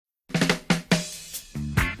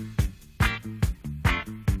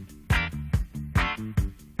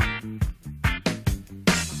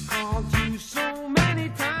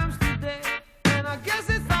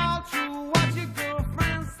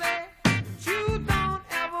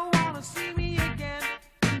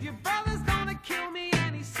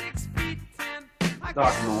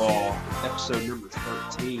Doc in the Law, episode number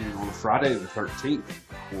 13 on Friday the 13th.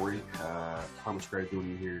 Corey, Thomas Gray doing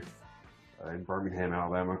you here in Birmingham,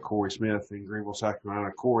 Alabama. Corey Smith in Greenville, South Carolina.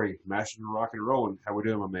 Corey, mashing and rocking and rolling. How we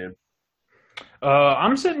doing, my man?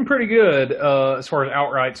 I'm sitting pretty good as far as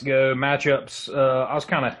outrights go. Matchups, I was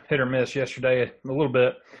kind of hit or miss yesterday a little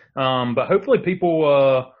bit, but hopefully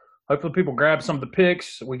people grab some of the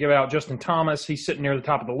picks. We give out Justin Thomas. He's sitting near the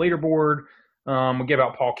top of the leaderboard. We give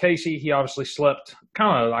out Paul Casey. He obviously slept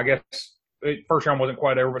kind of, I guess, first round wasn't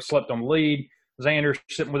quite over, but slept on the lead. Xander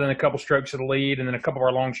sitting within a couple strokes of the lead, and then a couple of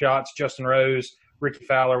our long shots, Justin Rose, Ricky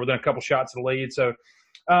Fowler within a couple shots of the lead. So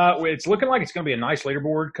it's looking like it's going to be a nice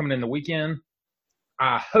leaderboard coming in the weekend.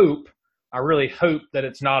 I really hope that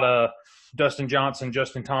it's not a Dustin Johnson,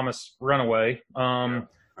 Justin Thomas runaway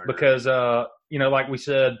because, like we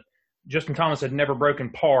said, Justin Thomas had never broken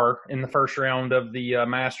par in the first round of the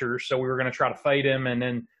Masters, so we were going to try to fade him and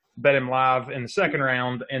then bet him live in the second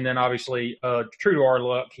round. And then obviously, true to our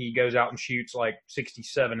luck, he goes out and shoots like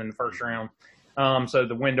 67 in the first round. So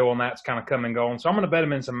the window on that's kind of come and gone. So I'm going to bet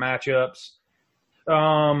him in some matchups.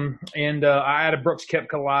 I added Brooks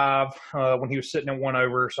Koepka live when he was sitting at 1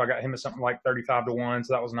 over, so I got him at something like 35-1,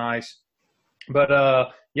 so that was nice. But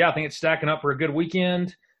I think it's stacking up for a good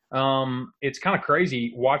weekend. It's kind of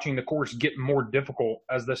crazy watching the course get more difficult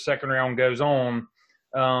as the second round goes on.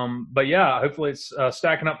 Hopefully it's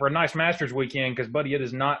stacking up for a nice Masters weekend because, buddy, it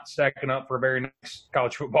is not stacking up for a very nice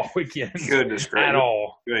college football weekend. Goodness gracious. At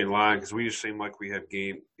all. You ain't lying because we just seem like we have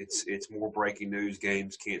it's more breaking news,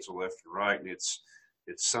 games canceled left and right, and it's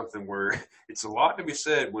something where it's a lot to be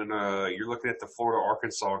said when you're looking at the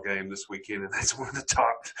Florida-Arkansas game this weekend, and that's one of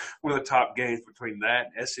the top games between that,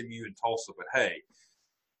 SMU, and Tulsa. But hey,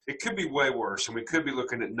 it could be way worse, and we could be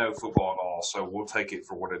looking at no football at all, so we'll take it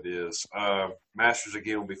for what it is. Masters,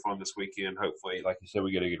 again, will be fun this weekend. Hopefully, like you said,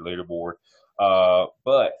 we get a good leaderboard.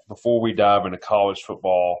 But before we dive into college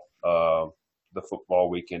football, the football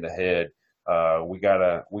weekend ahead, we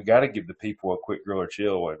gotta give the people a quick grill or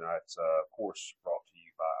chill, and that's, of course, brought to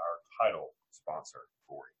you by our title sponsor,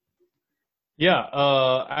 Corey.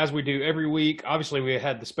 Yeah, as we do every week. Obviously, we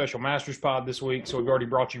had the special Masters pod this week, so we've already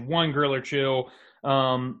brought you one grill or chill.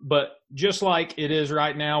 But just like it is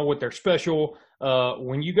right now with their special,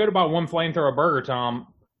 when you go to buy one flamethrower burger,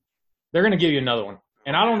 Tom, they're going to give you another one.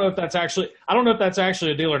 And I don't know if that's actually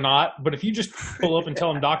a deal or not, but if you just pull up and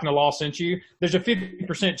tell them Doc in the Law sent you, there's a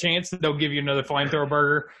 50% chance that they'll give you another flamethrower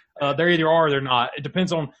burger. They either are or they're not. It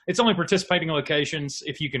depends on – it's only participating locations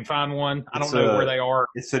if you can find one. I don't know where they are.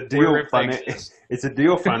 It's a deal it's a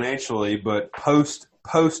deal financially, but post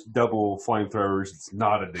double flamethrowers, it's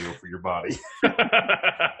not a deal for your body.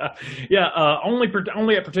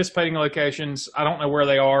 Only at participating locations. I don't know where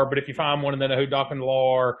they are, but if you find one and they know who Doc and the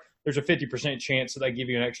Law are, there's a 50% chance that they give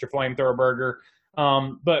you an extra flamethrower burger.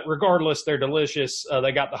 But regardless, they're delicious.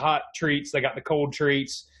 They got the hot treats, they got the cold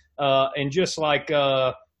treats, and just like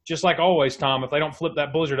always, Tom, if they don't flip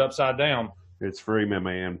that blizzard upside down, it's free, my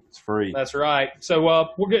man. It's free. That's right.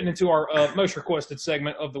 So we're getting into our most requested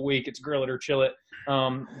segment of the week. It's Grill It or Chill It,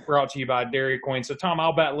 brought to you by Dairy Queen. So, Tom,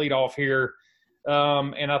 I'll bat lead off here.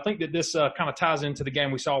 And I think that this kind of ties into the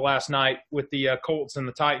game we saw last night with the Colts and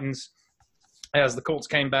the Titans. As the Colts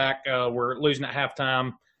came back, were losing at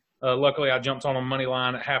halftime. Luckily, I jumped on a money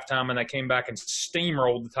line at halftime, and they came back and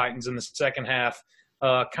steamrolled the Titans in the second half.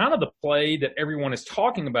 Kind of the play that everyone is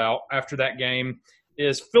talking about after that game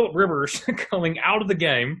is Phillip Rivers coming out of the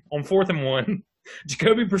game on 4th and 1,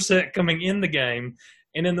 Jacoby Brissett coming in the game,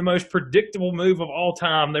 and in the most predictable move of all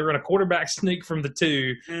time, they run a quarterback sneak from the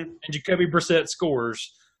 2, and Jacoby Brissett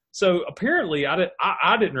scores. So apparently, I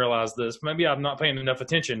didn't realize this. Maybe I'm not paying enough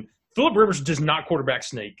attention. Phillip Rivers does not quarterback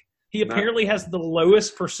sneak. He apparently has the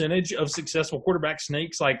lowest percentage of successful quarterback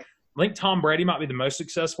sneaks. Like, I think Tom Brady might be the most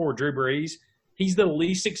successful, or Drew Brees. He's the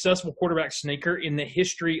least successful quarterback sneaker in the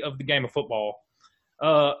history of the game of football.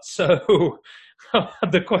 So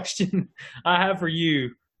the question I have for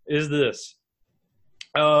you is this.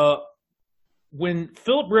 When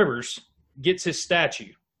Phillip Rivers gets his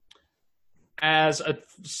statue as a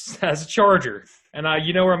Charger, and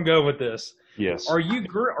you know where I'm going with this. Yes. Are you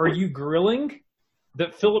grilling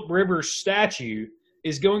that Phillip Rivers' statue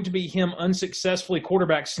is going to be him unsuccessfully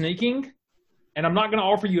quarterback sneaking? And I'm not going to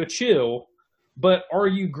offer you a chill, but are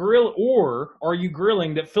you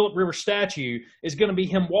grilling that Phillip Rivers' statue is going to be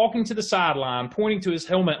him walking to the sideline, pointing to his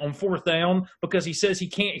helmet on 4th down because he says he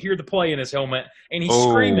can't hear the play in his helmet, and he's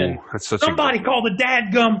screaming, "Somebody call the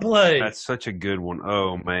dadgum play!" That's such a good one.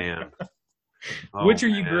 Oh man. Oh, Which are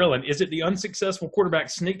you man. grilling? Is it the unsuccessful quarterback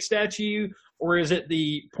sneak statue, or is it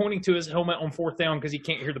the pointing to his helmet on fourth down because he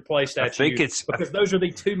can't hear the play I think statue? Because those are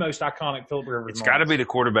the two most iconic Philip Rivers it's got to be moments. the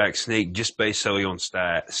quarterback sneak just based solely on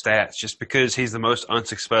stats, just because he's the most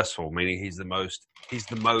unsuccessful, meaning he's the most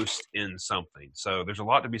in something. So there's a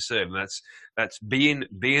lot to be said, and that's being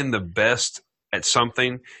the best at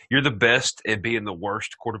something. You're the best at being the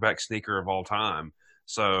worst quarterback sneaker of all time.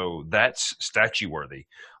 So that's statue worthy.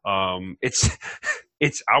 It's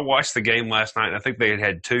it's. I watched the game last night, and I think they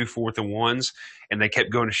had 2 4th-and-1s, and they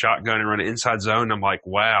kept going to shotgun and running inside zone. And I'm like,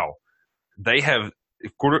 wow, they have.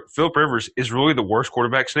 Philip Rivers is really the worst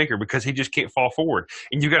quarterback sneaker because he just can't fall forward.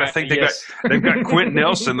 And you got to think they've got Quentin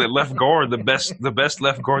Nelson, the left guard, the best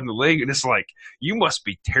left guard in the league. And it's like, you must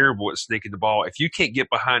be terrible at sneaking the ball if you can't get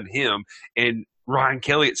behind him and Ryan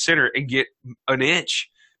Kelly at center and get an inch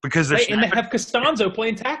because they have Costanzo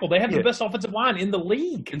playing tackle. They have the best offensive line in the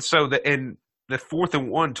league. And so the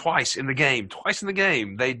 4th-and-1 twice in the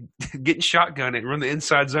game, they get in shotgun and run the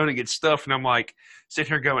inside zone and get stuffed. And I'm like, sitting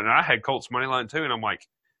here going, and I had Colts money line too. And I'm like,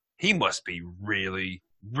 he must be really,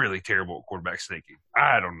 really terrible at quarterback sneaking.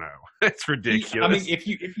 I don't know. It's ridiculous. I mean, if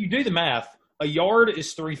you do the math, a yard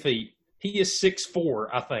is 3 feet. He is 6'4",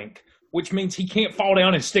 I think, which means he can't fall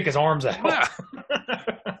down and stick his arms out. Yeah.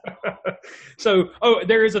 So,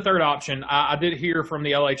 there is a third option. I did hear from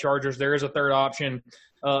the LA Chargers. There is a third option.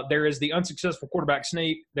 There is the unsuccessful quarterback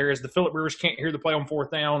sneak. There is the Philip Rivers can't hear the play on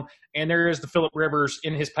fourth down. And there is the Philip Rivers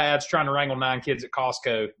in his pads trying to wrangle 9 kids at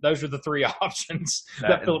Costco. Those are the 3 options.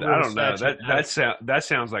 I don't know. That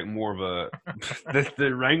sounds like more of a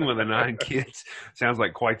the wrangling the 9 kids sounds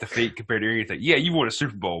like quite the feat compared to anything. Yeah, you won a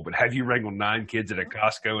Super Bowl, but have you wrangled 9 kids at a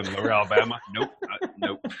Costco in Lower Alabama? Nope.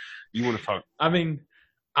 Nope. You want to talk? I mean,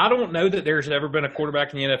 I don't know that there's ever been a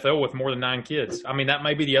quarterback in the NFL with more than 9 kids. I mean, that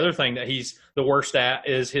may be the other thing that he's the worst at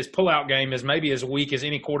is his pullout game is maybe as weak as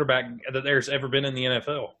any quarterback that there's ever been in the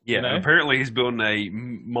NFL. Yeah, you know? Apparently he's building a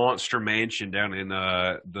monster mansion down in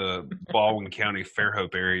the Baldwin County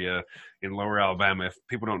Fairhope area in Lower Alabama. If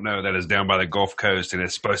people don't know, that is down by the Gulf Coast, and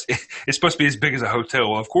it's supposed to be as big as a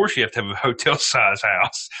hotel. Well, of course you have to have a hotel-size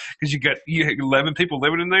house because you have 11 people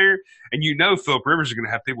living in there, and you know Philip Rivers is going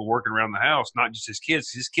to have people working around the house, not just his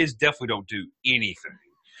kids. His kids definitely don't do anything.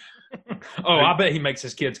 I bet he makes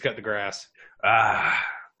his kids cut the grass. I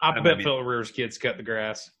bet Philip Rivers' kids cut the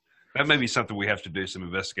grass. That may be something we have to do some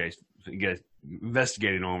investigating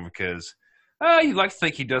on because you'd like to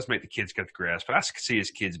think he does make the kids cut the grass, but I can see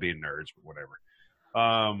his kids being nerds, but whatever.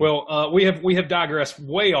 We have digressed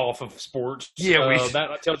way off of sports. Yeah,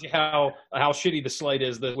 that tells you how shitty the slate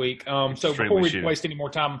is this week. So before we waste any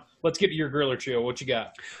more time, let's get to your grill or chill. What you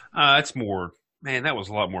got? It's more. Man, that was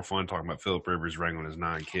a lot more fun talking about Philip Rivers wrangling his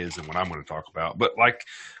 9 kids than what I'm going to talk about. But,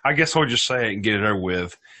 I guess I'll just say it and get it over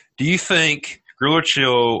with. Do you think, grill or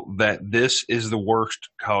chill, that this is the worst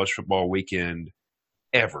college football weekend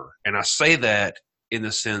ever? And I say that in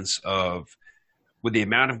the sense of with the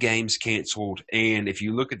amount of games canceled, and if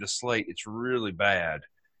you look at the slate, it's really bad.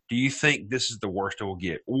 Do you think this is the worst it will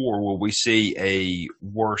get? Or will we see a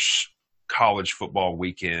worse college football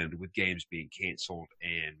weekend with games being canceled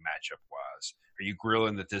and matchup-wise? Are you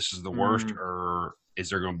grilling that this is the worst, or is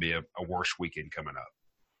there going to be a worse weekend coming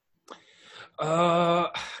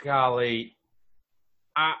up? Golly.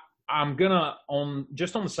 I'm going to, on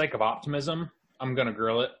the sake of optimism, I'm going to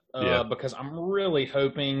grill it because I'm really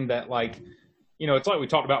hoping that, it's like we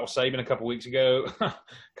talked about with Saban a couple weeks ago.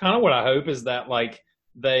 Kind of what I hope is that,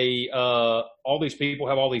 they all these people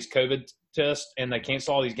have all these COVID tests and they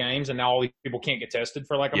cancel all these games, and now all these people can't get tested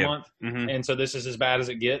for a month. Mm-hmm. And so this is as bad as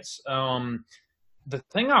it gets. The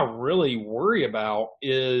thing I really worry about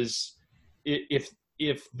is if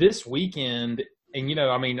this weekend, and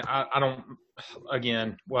I don't,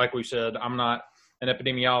 again, like we said, I'm not an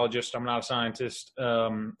epidemiologist, I'm not a scientist.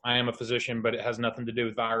 I am a physician, but it has nothing to do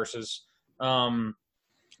with viruses.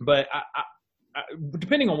 But I,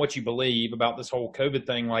 depending on what you believe about this whole COVID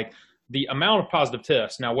thing, the amount of positive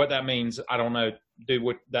tests. Now, what that means, I don't know. Do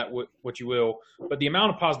what you will, but the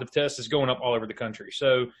amount of positive tests is going up all over the country.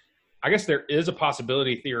 So, I guess there is a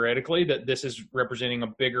possibility theoretically that this is representing a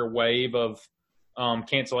bigger wave of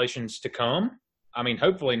cancellations to come. I mean,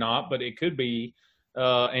 hopefully not, but it could be,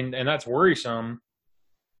 and that's worrisome.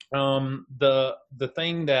 The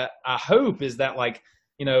thing that I hope is that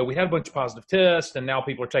we had a bunch of positive tests, and now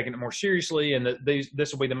people are taking it more seriously, and that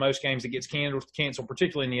this will be the most games that gets canceled,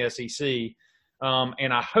 particularly in the SEC.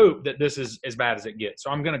 And I hope that this is as bad as it gets. So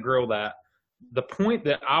I'm going to grill that. The point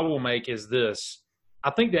that I will make is this. I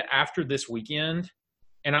think that after this weekend,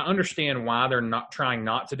 and I understand why they're not trying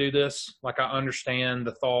not to do this. I understand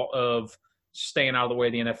the thought of, staying out of the way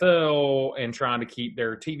of the NFL and trying to keep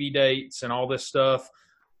their TV dates and all this stuff.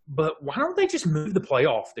 But why don't they just move the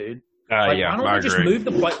playoff, dude? Why don't they just move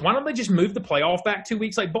why don't they just move the playoff back 2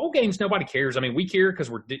 weeks? Like, bowl games, nobody cares. I mean, we care because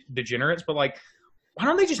we're degenerates, but like, why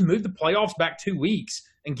don't they just move the playoffs back 2 weeks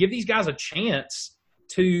and give these guys a chance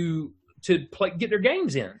to get their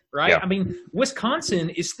games in, right? Yeah. I mean, Wisconsin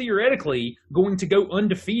is theoretically going to go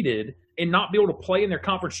undefeated and not be able to play in their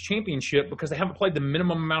conference championship because they haven't played the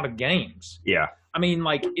minimum amount of games. Yeah. I mean,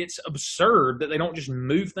 like, it's absurd that they don't just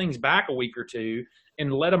move things back a week or two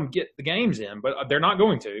and let them get the games in, but they're not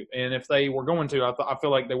going to. And if they were going to, I feel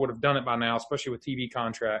like they would have done it by now, especially with TV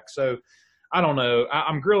contracts. So I don't know.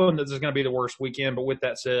 I'm grilling that this is going to be the worst weekend, but with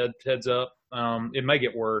that said, heads up, it may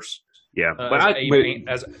get worse. Yeah. But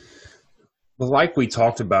like we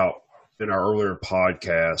talked about in our earlier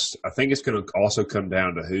podcast, I think it's going to also come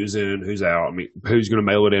down to who's in, who's out. I mean, who's going to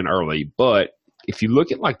mail it in early. But if you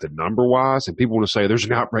look at like the number wise, and people want to say there's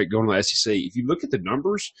an outbreak going on the SEC, if you look at the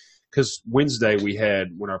numbers, because Wednesday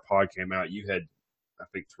when our pod came out, you had, I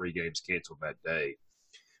think, 3 games canceled that day.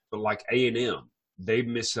 But like A&M, they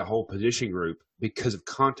missed the whole position group because of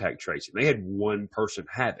contact tracing. They had one person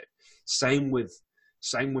have it. Same with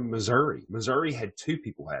Missouri. Missouri had 2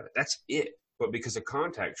 people have it. That's it. But because of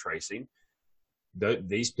contact tracing,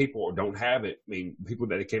 these people don't have it. I mean, people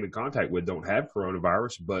that they came in contact with don't have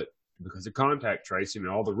coronavirus, but because of contact tracing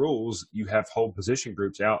and all the rules, you have whole position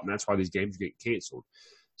groups out, and that's why these games get canceled.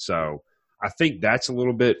 So I think that's a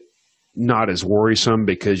little bit not as worrisome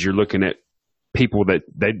because you're looking at people that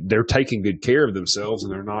they're taking good care of themselves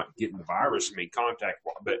and they're not getting the virus. I mean,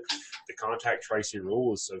 but the contact tracing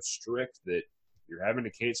rule is so strict that you're having to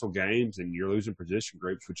cancel games and you're losing position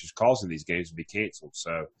groups, which is causing these games to be canceled.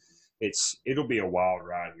 So it'll be a wild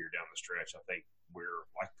ride here down the stretch. I think we're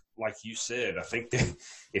like you said, I think that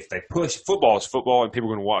if they push football is football and people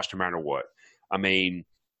are going to watch no matter what. I mean,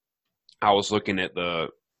 I was looking at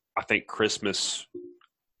I think Christmas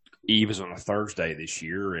Eve is on a Thursday this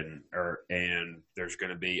year, and there's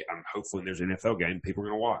going to be, I'm hopefully there's an NFL game people are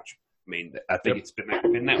going to watch. I mean, I think it's been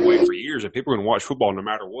that way for years, and people are going to watch football no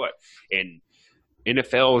matter what. And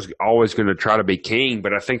NFL is always going to try to be king,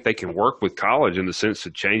 but I think they can work with college in the sense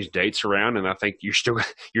to change dates around, and I think you're still going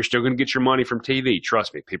to get your money from TV.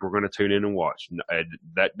 Trust me, people are going to tune in and watch.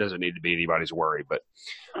 That doesn't need to be anybody's worry, but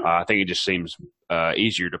I think it just seems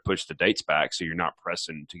easier to push the dates back so you're not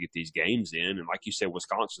pressing to get these games in. And like you said,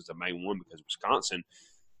 Wisconsin's the main one because Wisconsin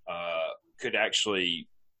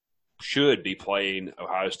should be playing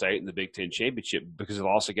Ohio State in the Big Ten championship because of the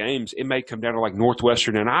loss of games. It may come down to like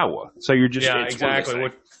Northwestern and Iowa. So you're just exactly.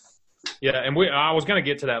 And I was going to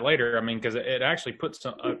get to that later. I mean, because it actually puts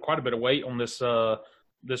quite a bit of weight on this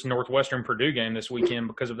Northwestern Purdue game this weekend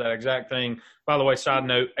because of that exact thing. By the way, side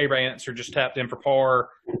note, Abe Answer just tapped in for par.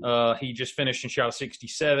 He just finished and shot a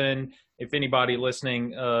 67. If anybody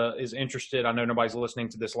listening is interested, I know nobody's listening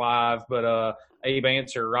to this live, but Abe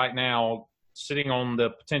Answer right now sitting on the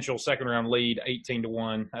potential second-round lead,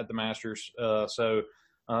 18-1 at the Masters. So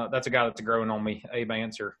that's a guy that's growing on me, Abe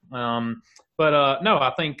Answer. No,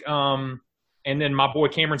 I think and then my boy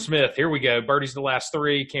Cameron Smith. Here we go. Birdie's the last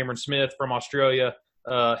 3. Cameron Smith from Australia.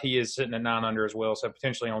 He is sitting at 9 under as well, so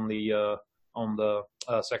potentially on the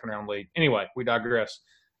second-round lead. Anyway, we digress.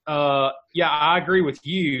 Yeah, I agree with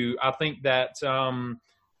you. I think that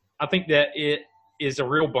it is a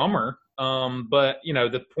real bummer. But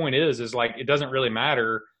the point is like, it doesn't really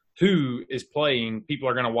matter who is playing. People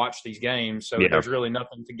are going to watch these games. So there's really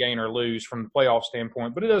nothing to gain or lose from the playoff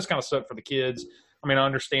standpoint, but it does kind of suck for the kids. I mean, I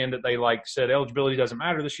understand that they said eligibility doesn't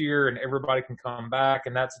matter this year and everybody can come back,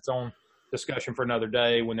 and that's its own discussion for another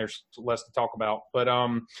day when there's less to talk about. But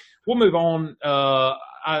we'll move on.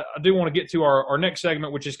 I do want to get to our next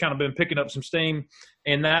segment, which has kind of been picking up some steam,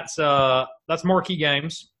 and that's marquee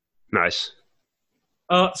games. Nice.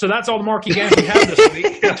 So that's all the marquee games we have this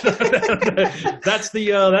week. That's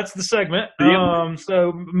the segment. Yep.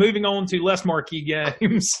 So moving on to less marquee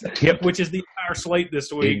games, which is the entire slate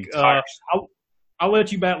this week. I'll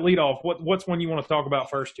let you lead off. What's one you want to talk about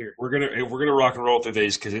first here? We're gonna rock and roll through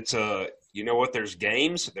these because it's you know what? There's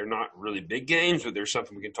games. They're not really big games, but there's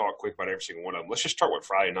something we can talk quick about every single one of them. Let's just start with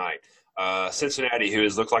Friday night. Cincinnati, who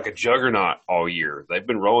has looked like a juggernaut all year, they've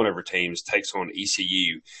been rolling over teams, takes on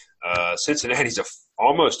ECU. Cincinnati's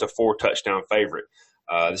almost a 4-touchdown favorite.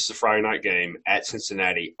 This is a Friday night game at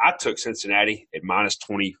Cincinnati. I took Cincinnati at minus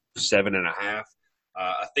 27.5.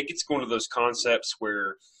 I think it's one of those concepts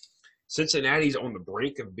where Cincinnati's on the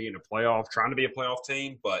brink of being trying to be a playoff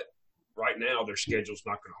team, but right now their schedule's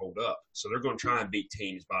not going to hold up. So they're going to try and beat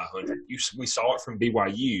teams by 100. We saw it from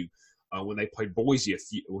BYU when they played Boise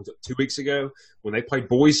 2 weeks ago. When they played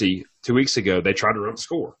Boise 2 weeks ago, they tried to run the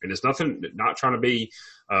score, and it's not trying to be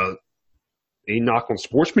any knock on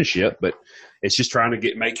sportsmanship, but it's just trying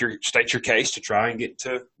to state your case to try and get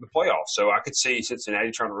to the playoffs. So I could see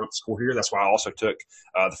Cincinnati trying to run the score here. That's why I also took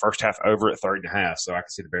the first half over at 30.5. So I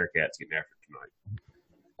could see the Bearcats getting after it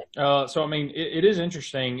tonight. So, I mean, it is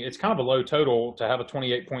interesting. It's kind of a low total to have a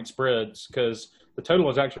 28-point spreads because the total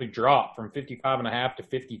has actually dropped from 55.5 to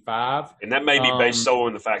 55. And that may be based solely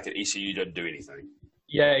on the fact that ECU doesn't do anything.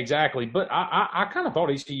 Yeah, exactly. But I kind of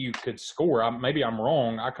thought ECU could score. Maybe I'm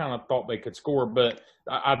wrong. I kind of thought they could score, but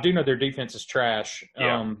I do know their defense is trash,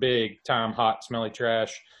 big time, hot, smelly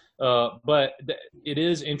trash. But it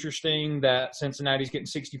is interesting that Cincinnati's getting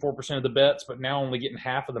 64% of the bets, but now only getting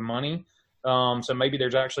half of the money. So maybe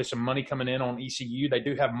there's actually some money coming in on ECU. They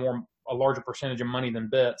do have a larger percentage of money than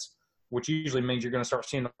bets, which usually means you're going to start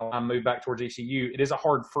seeing the line move back towards ECU. It is a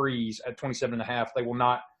hard freeze at 27.5. They will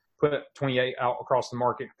not put 28 out across the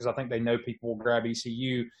market because I think they know people will grab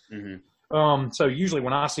ECU. Mm-hmm. So usually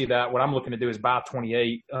when I see that, what I'm looking to do is buy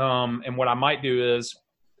 28. And what I might do is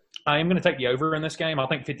I am going to take the over in this game. I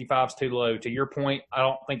think 55 is too low. To your point, I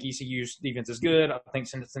don't think ECU's defense is good. I think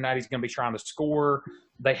Cincinnati's going to be trying to score.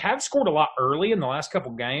 They have scored a lot early in the last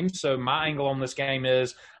couple games. So my angle on this game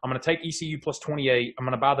is I'm going to take ECU plus 28. I'm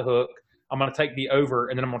going to buy the hook. I'm going to take the over,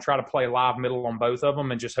 and then I'm going to try to play live middle on both of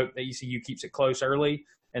them and just hope the ECU keeps it close early.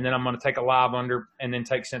 And then I'm going to take a live under and then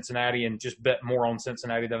take Cincinnati and just bet more on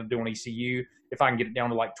Cincinnati than I do on ECU. If I can get it down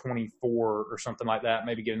to like 24 or something like that,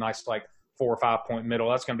 maybe get a nice like 4 or 5 point middle.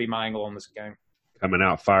 That's going to be my angle on this game. Coming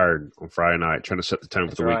out fired on Friday night, trying to set the tone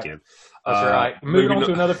for the weekend. That's right. Moving on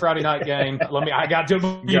to another Friday night game. I got to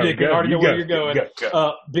you already know where you're going.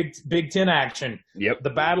 Go. Big Ten action. Yep. The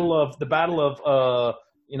battle of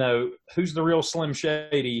who's the real Slim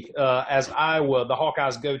Shady as Iowa, the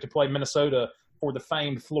Hawkeyes go to play Minnesota for the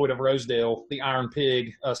famed Floyd of Rosedale, the Iron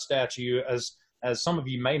Pig statue. As some of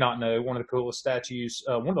you may not know, one of the coolest statues,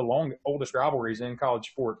 one of the oldest rivalries in college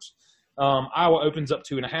sports. Iowa opens up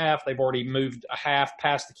 2.5. They've already moved a half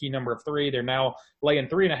past the key number of 3. They're now laying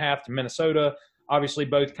 3.5 to Minnesota. Obviously,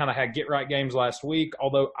 both kind of had get-right games last week,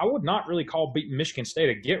 although I would not really call beating Michigan State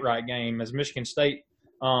a get-right game, as Michigan State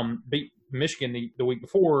beat Michigan the week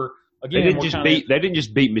before. Again, they didn't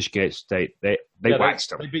just beat Michigan State. They waxed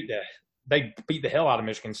them. They beat the hell out of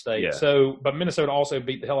Michigan State. Yeah. So, but Minnesota also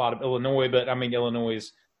beat the hell out of Illinois. But I mean,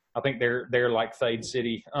 Illinois I think they're like Fade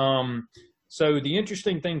City. So the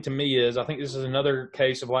interesting thing to me is I think this is another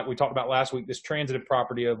case of, like we talked about last week, this transitive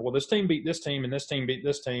property of, well, this team beat this team and this team beat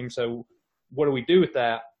this team. So what do we do with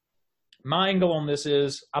that? My angle on this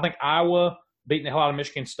is I think Iowa beating the hell out of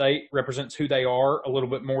Michigan State represents who they are a little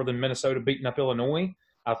bit more than Minnesota beating up Illinois.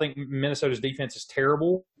 I think Minnesota's defense is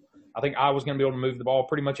terrible. I think Iowa's going to be able to move the ball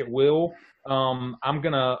pretty much at will. I'm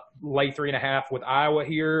going to lay 3.5 with Iowa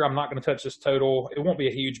here. I'm not going to touch this total. It won't be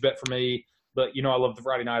a huge bet for me, but, I love the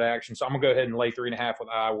Friday night action. So I'm going to go ahead and lay 3.5 with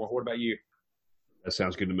Iowa. What about you? That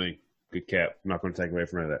sounds good to me. Good cap. I'm not going to take away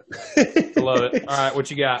from that. I love it. All right, what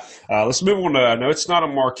you got? Let's move on to – I know it's not a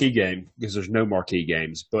marquee game because there's no marquee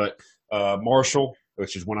games, but Marshall,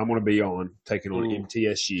 which is one I'm going to be on, taking on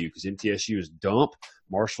MTSU because MTSU is dump.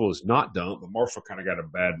 Marshall is not dump, but Marshall kind of got a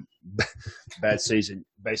bad season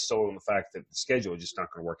based solely on the fact that the schedule is just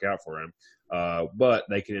not going to work out for them. But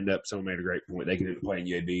they can end up – someone made a great point. They can end up playing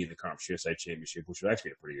UAB in the Conference USA Championship, which would actually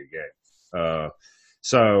be a pretty good game.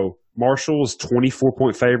 So Marshall's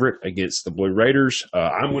 24-point favorite against the Blue Raiders.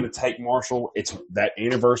 I'm going to take Marshall. It's that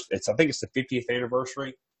anniversary. I think it's the 50th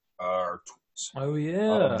anniversary. Of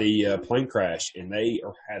the plane crash, and they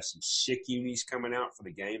have some sick unis coming out for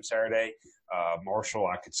the game Saturday. Marshall,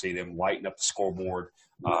 I could see them lighting up the scoreboard.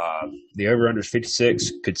 The over-under is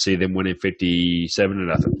 56. Could see them winning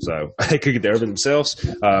 57-0. So they could get the over themselves.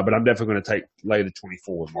 But I'm definitely going to lay the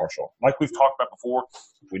 24 with Marshall. Like we've talked about before,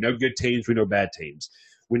 we know good teams, we know bad teams.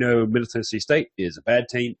 We know Middle Tennessee State is a bad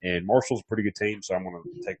team, and Marshall's a pretty good team. So I'm going to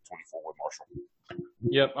take 24 with Marshall.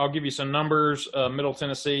 Yep, I'll give you some numbers. Middle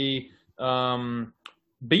Tennessee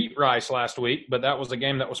beat Rice last week, but that was a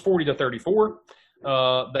game that was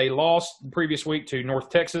 40-34. They lost the previous week to North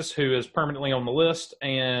Texas, who is permanently on the list,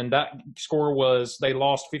 and that score was they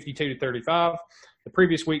lost 52-35. The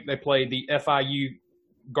previous week they played the FIU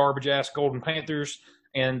garbage-ass Golden Panthers,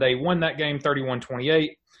 and they won that game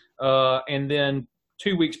 31-28. And then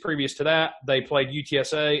 2 weeks previous to that, they played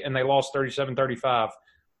UTSA, and they lost 37-35.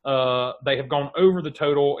 They have gone over the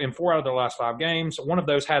total in 4 out of their last 5 games. One of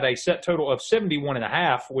those had a set total of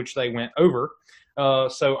 71.5, which they went over.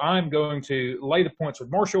 So I'm going to lay the points with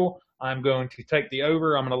Marshall. I'm going to take the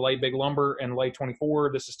over. I'm going to lay big lumber and lay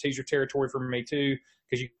 24. This is teaser territory for me too,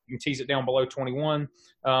 because you can tease it down below 21.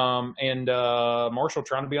 Marshall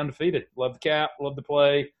trying to be undefeated. Love the cap, love the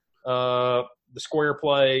play, the square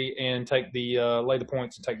play, and take the lay the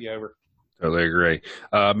points and take the over. Totally agree.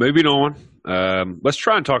 Moving on, let's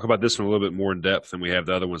try and talk about this one a little bit more in depth than we have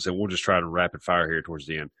the other ones, and we'll just try to rapid fire here towards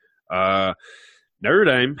the end. Notre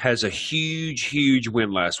Dame has a huge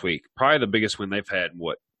win last week. Probably the biggest win they've had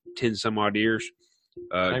in, 10 some odd years?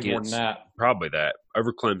 Maybe more than that. Probably that,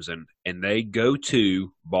 over Clemson. And they go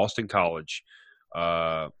to Boston College.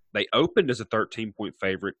 They opened as a 13-point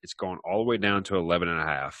favorite. It's gone all the way down to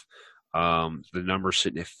 11.5. The number's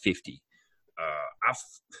sitting at 50.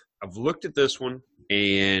 I've looked at this one,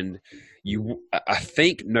 and I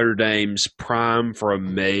think Notre Dame's prime for a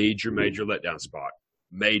major letdown spot.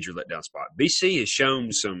 BC has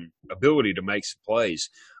shown some ability to make some plays.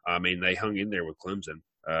 I mean, they hung in there with Clemson.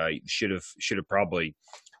 Should have probably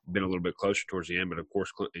been a little bit closer towards the end, but of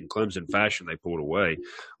course, in Clemson fashion, they pulled away.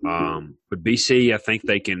 But BC, I think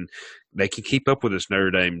they can keep up with this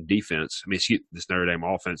Notre Dame defense. I mean, this Notre Dame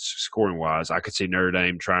offense scoring wise. I could see Notre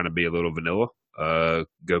Dame trying to be a little vanilla,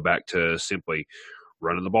 go back to simply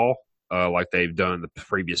running the ball like they've done the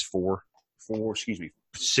previous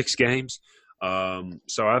 6 games.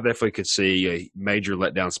 So I definitely could see a major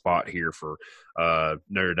letdown spot here for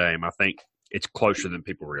Notre Dame. I think it's closer than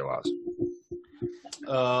people realize.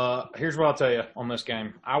 Here's what I'll tell you on this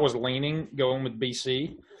game. I was leaning going with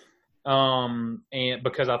BC, and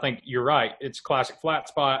because I think you're right. It's classic flat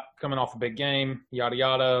spot coming off a big game, yada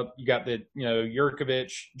yada. You got the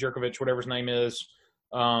Jerkovich, whatever his name is,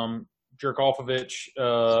 Jerkoffovich.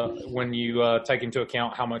 When you take into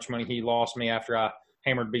account how much money he lost me after I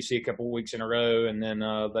hammered BC a couple of weeks in a row, and then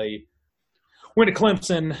they went to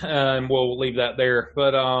Clemson, and we'll leave that there.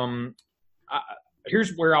 But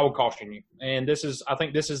here's where I would caution you, and I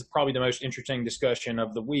think this is probably the most interesting discussion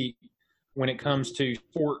of the week when it comes to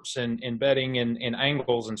sports and betting and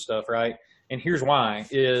angles and stuff, right? And here's why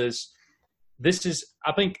is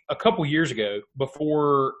I think a couple years ago,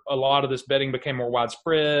 before a lot of this betting became more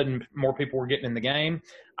widespread and more people were getting in the game,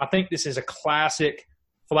 I think this is a classic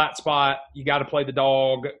flat spot. You got to play the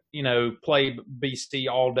dog, play BC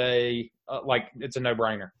all day. Like it's a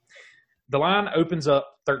no-brainer. The line opens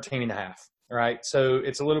up 13.5, right? So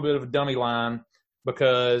it's a little bit of a dummy line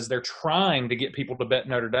because they're trying to get people to bet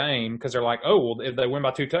Notre Dame because they're like, oh, well, if they win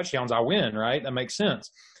by 2 touchdowns, I win, right? That makes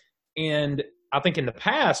sense. And I think in the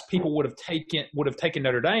past, people would have taken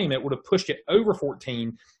Notre Dame. It would have pushed it over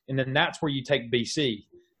 14, and then that's where you take BC.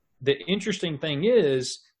 The interesting thing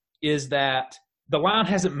is that the line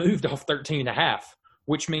hasn't moved off 13.5,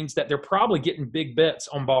 which means that they're probably getting big bets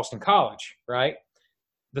on Boston College, right?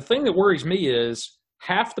 The thing that worries me is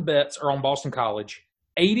half the bets are on Boston College.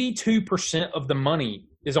 82% of the money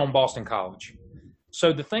is on Boston College.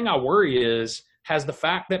 So the thing I worry is, has the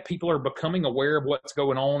fact that people are becoming aware of what's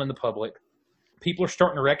going on in the public, people are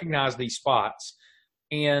starting to recognize these spots,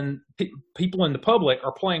 and people in the public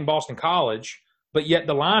are playing Boston College, but yet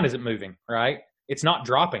the line isn't moving, right? It's not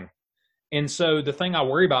dropping. And so the thing I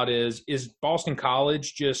worry about is Boston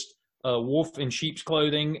College just a wolf in sheep's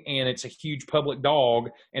clothing, and it's a huge public dog,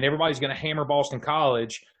 and everybody's going to hammer Boston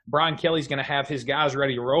College. Brian Kelly's going to have his guys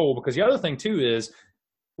ready to roll, because the other thing, too, is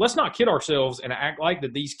let's not kid ourselves and act like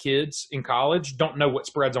that these kids in college don't know what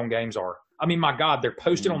spreads on games are. I mean, my God, they're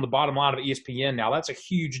posted on the bottom line of ESPN now. That's a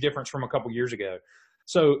huge difference from a couple years ago.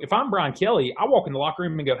 So if I'm Brian Kelly, I walk in the locker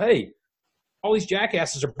room and go, hey, all these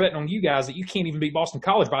jackasses are betting on you guys that you can't even beat Boston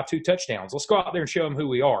College by 2 touchdowns. Let's go out there and show them who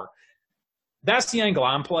we are. That's the angle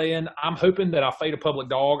I'm playing. I'm hoping that I fade a public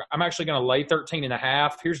dog. I'm actually going to lay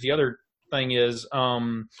 13.5. Here's the other thing is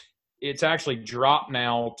it's actually dropped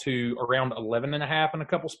now to around 11.5 in a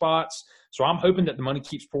couple spots. So I'm hoping that the money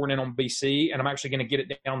keeps pouring in on BC, and I'm actually going to get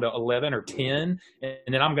it down to 11 or 10, and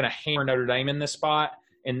then I'm going to hammer Notre Dame in this spot.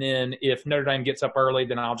 And then if Notre Dame gets up early,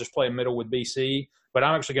 then I'll just play a middle with BC. But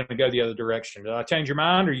I'm actually going to go the other direction. Did I change your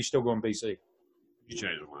mind, or are you still going BC? You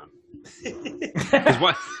changed my mind.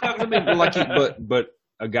 I mean, but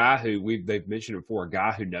a guy who they've mentioned before, a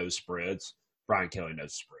guy who knows spreads. Brian Kelly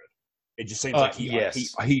knows the spread. It just seems like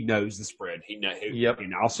he knows the spread. Yep.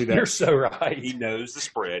 And I'll see that. You're so right. He knows the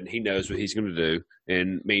spread, and he knows what he's going to do.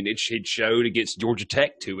 And I mean, it showed against Georgia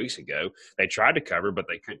Tech 2 weeks ago. They tried to cover, but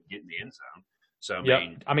they couldn't get in the end zone. So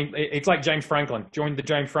I mean, it's like James Franklin. Join the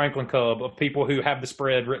James Franklin Club of people who have the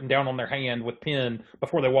spread written down on their hand with pen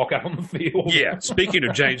before they walk out on the field. Yeah. Speaking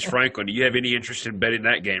of James Franklin, do you have any interest in betting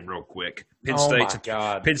that game real quick? Penn State's at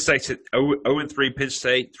 0-3. Penn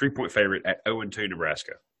State 3-point favorite at 0-2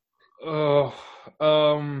 Nebraska.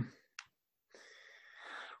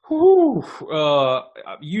 Whew,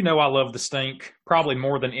 I love the stink probably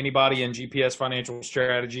more than anybody in GPS Financial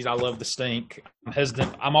Strategies. I love the stink.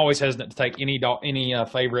 I'm always hesitant to take any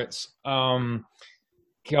favorites.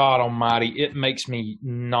 God Almighty, it makes me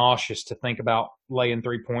nauseous to think about laying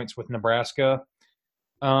 3 points with Nebraska.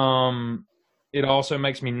 It also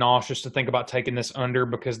makes me nauseous to think about taking this under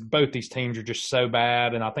because both these teams are just so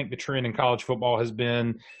bad, and I think the trend in college football has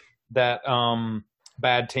been that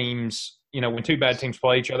bad teams. When two bad teams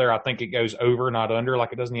play each other, I think it goes over, not under,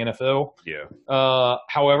 like it does in the NFL. Yeah.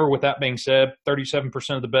 However, with that being said,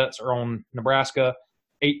 37% of the bets are on Nebraska,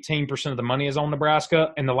 18% of the money is on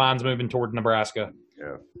Nebraska, and the line's moving toward Nebraska.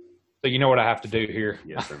 Yeah. So you know what I have to do here.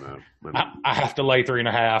 Yes, I know. I have to lay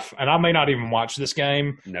 3.5, and I may not even watch this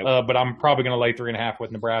game, but I'm probably going to lay 3.5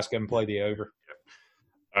 with Nebraska and play the over.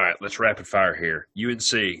 All right, let's rapid fire here. UNC,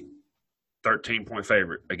 13-point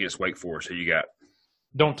favorite against Wake Forest. Who you got?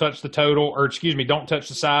 Don't touch the total, don't touch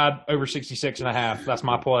the side, over 66.5. That's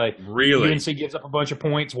my play. Really? UNC gives up a bunch of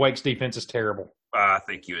points. Wake's defense is terrible. I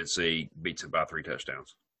think UNC beats it by 3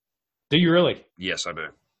 touchdowns. Do you really? Yes, I do.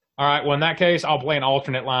 All right, well, in that case, I'll play an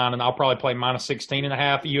alternate line, and I'll probably play minus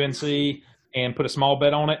 16.5 UNC and put a small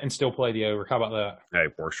bet on it and still play the over. How about that? Hey,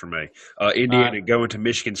 works for me. Indiana going to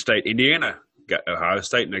Michigan State. Indiana got Ohio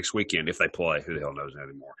State next weekend if they play. Who the hell knows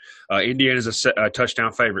anymore? Indiana's a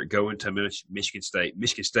touchdown favorite going to Michigan State.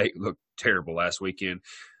 Michigan State looked terrible last weekend.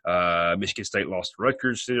 Michigan State lost to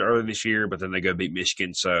Rutgers earlier this year, but then they go beat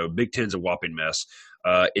Michigan. So Big Ten's a whopping mess.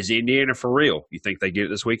 Is Indiana for real? You think they get it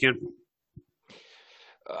this weekend?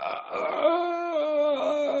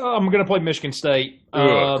 I'm going to play Michigan State.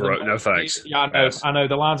 No thanks. Yeah, I know.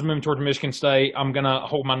 The line's moving toward Michigan State. I'm going to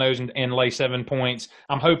hold my nose and lay 7 points.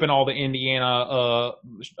 I'm hoping all the Indiana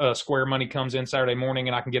square money comes in Saturday morning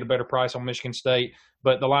and I can get a better price on Michigan State.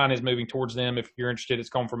 But the line is moving towards them. If you're interested, it's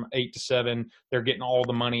going from 8 to 7. They're getting all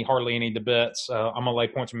the money, hardly any of the bets. I'm going to lay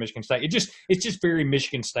points on Michigan State. It's just very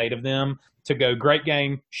Michigan State of them to go great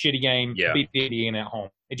game, shitty game, beat Indiana at home.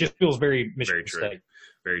 It just feels very Michigan State.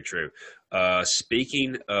 Very true.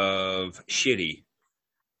 Speaking of shitty,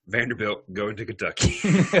 Vanderbilt going to Kentucky.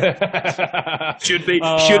 That should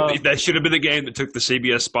have been the game that took the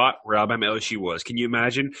CBS spot where Alabama LSU was. Can you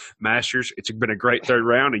imagine, Masters? It's been a great third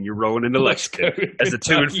round, and you're rolling into Lexington as the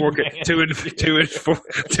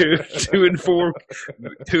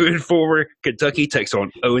 2-4 Kentucky takes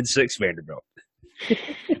on 0-6 Vanderbilt.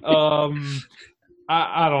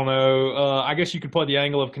 I don't know. I guess you could play the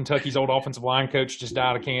angle of Kentucky's old offensive line coach just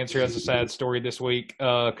died of cancer. That's a sad story this week.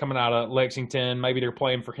 Coming out of Lexington, maybe they're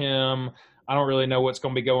playing for him. I don't really know what's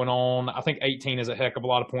going to be going on. I think 18 is a heck of a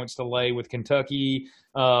lot of points to lay with Kentucky.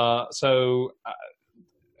 That's the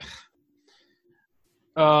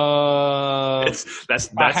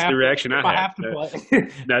reaction I have.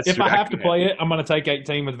 If I have to play it, I'm going to take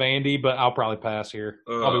 18 with Vandy, but I'll probably pass here.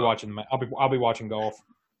 I'll be watching. I'll be watching golf.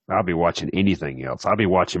 I'll be watching anything else. I'll be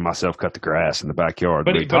watching myself cut the grass in the backyard.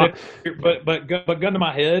 But gun to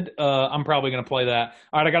my head, I'm probably going to play that.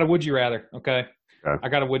 All right, I got a would you rather. Okay. I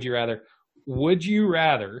got a would you rather. Would you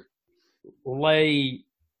rather lay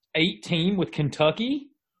 18 with Kentucky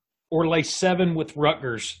or lay 7 with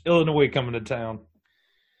Rutgers, Illinois coming to town?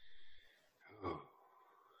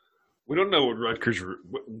 We don't know what Rutgers.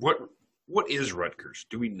 What is Rutgers?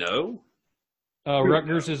 Do we know?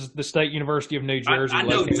 Rutgers is the State University of New Jersey. I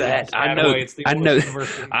know that. I know.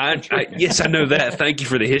 Yes, I know that. Thank you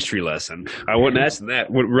for the history lesson. I wasn't asking that.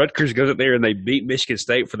 When Rutgers goes up there and they beat Michigan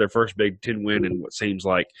State for their first Big Ten win in what seems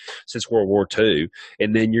like since World War II,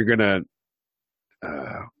 and then you're gonna,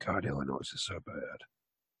 God, Illinois is so bad.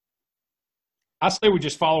 I say we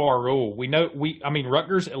just follow our rule.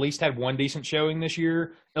 Rutgers at least had one decent showing this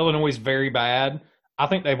year. Illinois is very bad. I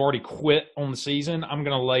think they've already quit on the season. I'm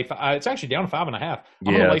going to lay – it's actually down to 5.5. I'm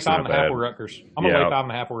going to lay 5.5 with Rutgers. I'm going to lay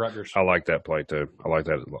 5.5 with Rutgers. I like that play, too. I like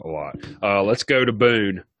that a lot. Let's go to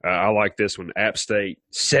Boone. I like this one. App State,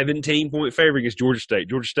 17-point favorite against Georgia State.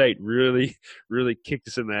 Georgia State really, really kicked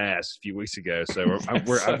us in the ass a few weeks ago. So I'm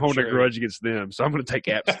holding a grudge against them. So I'm going to take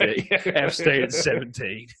App State. App State at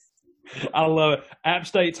 17. I love it. App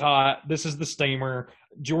State's hot. This is the steamer.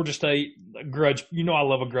 Georgia State grudge. You know I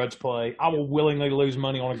love a grudge play. I will willingly lose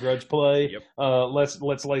money on a grudge play. Yep.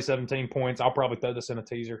 Let's lay 17 points. I'll probably throw this in a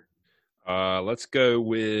teaser. Let's go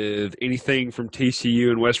with anything from TCU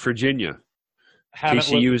and West Virginia.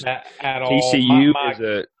 TCU is at all. TCU is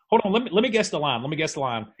a. Hold on. Let me guess the line.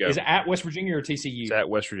 Go. Is it at West Virginia or TCU? It's at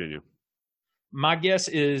West Virginia. My guess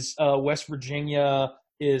is West Virginia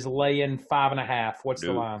is laying 5.5. What's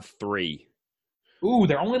the line? 3. Ooh,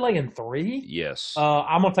 they're only laying 3? Yes.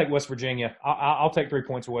 I'm going to take West Virginia. I'll take 3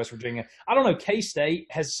 points with West Virginia. I don't know. K-State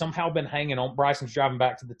has somehow been hanging on. Bryson's driving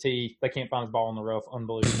back to the tee. They can't find his ball in the rough.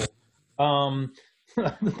 Unbelievable. But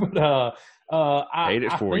Hate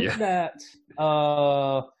it for you. think that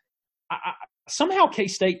somehow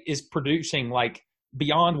K-State is producing like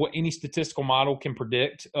beyond what any statistical model can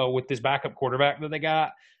predict with this backup quarterback that they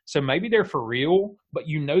got. So maybe they're for real, but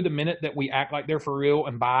the minute that we act like they're for real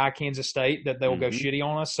and buy Kansas State, that they'll go shitty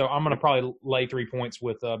on us. So I'm going to probably lay 3 points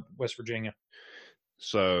with West Virginia.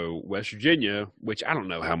 So West Virginia, which I don't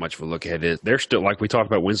know how much of a look ahead it is, they're still, like we talked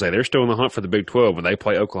about Wednesday, they're still in the hunt for the Big 12 when they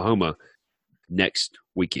play Oklahoma next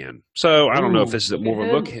weekend. So I don't know if this is more of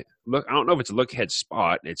a look. I don't know if it's a look ahead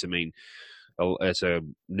spot. It's a noon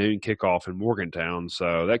kickoff in Morgantown,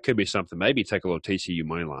 so that could be something. Maybe take a little TCU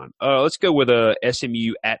money line. Let's go with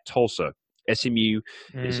SMU at Tulsa. SMU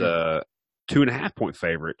is a 2.5 point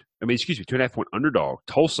favorite. 2.5 point underdog.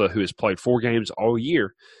 Tulsa, who has played 4 games all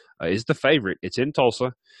year, is the favorite. It's in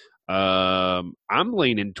Tulsa. I'm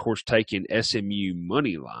leaning towards taking SMU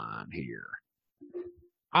money line here.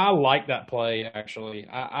 I like that play, actually.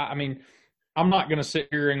 I mean, I'm not going to sit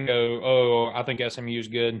here and go, oh, I think SMU is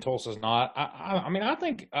good and Tulsa's not. I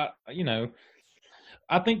think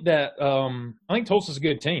Tulsa's a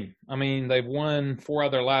good team. I mean, they've won 3 out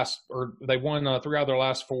of their last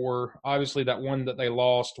 4. Obviously, that one that they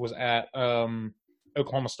lost was at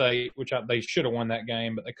Oklahoma State, which they should have won that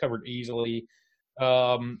game, but they covered easily.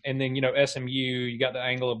 And then, SMU, you got the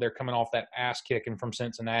angle of they're coming off that ass kicking from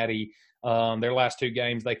Cincinnati. Their last 2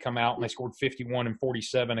 games, they come out and they scored 51 and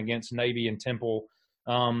 47 against Navy and Temple.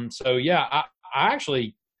 I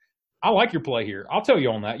like your play here. I'll tell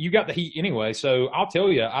you on that. You got the heat anyway, so I'll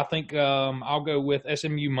tell you. I think I'll go with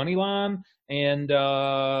SMU money line, and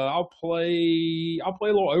I'll play a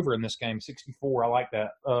little over in this game, 64. I like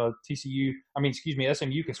that. SMU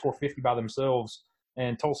can score 50 by themselves,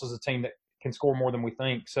 and Tulsa's a team that can score more than we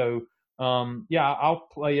think. So, I'll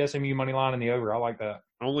play SMU money line in the over. I like that.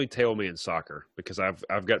 Only tell me in soccer because I've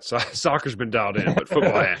got soccer's been dialed in, but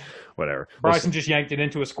football, whatever. Bryson just yanked it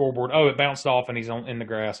into a scoreboard. Oh, it bounced off and he's in the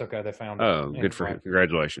grass. Okay, they found it. Oh, good for him!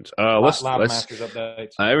 Congratulations. Let's Masters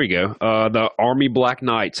updates. There we go. The Army Black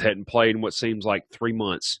Knights hadn't played in what seems like 3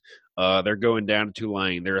 months. They're going down to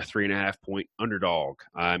Tulane. They're a 3.5 point underdog.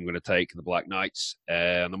 I'm going to take the Black Knights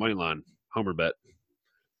on the money line. Homer bet.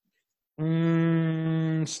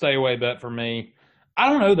 Stay away bet for me. I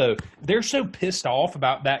don't know, though. They're so pissed off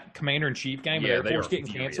about that Commander-in-Chief game with Air Force getting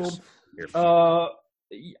canceled.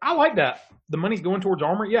 I like that. The money's going towards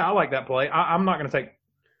Armory. Yeah, I like that play. I'm not going to take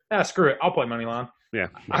 – screw it. I'll play money line. Yeah.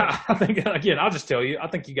 I think, again, I'll just tell you. I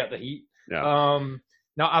think you got the heat. Yeah.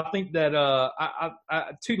 Now, I think that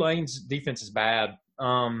Tulane's defense is bad.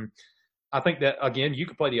 I think that, again, you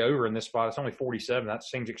could play the over in this spot. It's only 47. That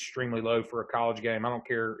seems extremely low for a college game. I don't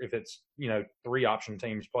care if it's, 3 option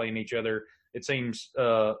teams playing each other. It seems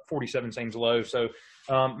 47 seems low. So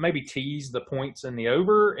maybe tease the points in the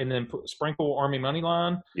over and then sprinkle Army money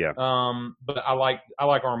line. Yeah. But I like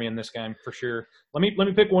Army in this game for sure. Let me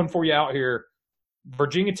pick one for you out here.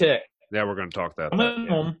 Virginia Tech. Yeah, we're going to talk that.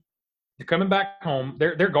 They're coming back home.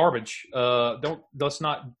 They're garbage. Let's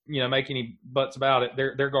not make any buts about it.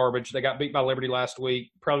 They're garbage. They got beat by Liberty last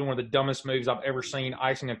week. Probably one of the dumbest moves I've ever seen.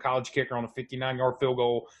 Icing a college kicker on a 59-yard field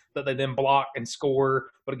goal that they then block and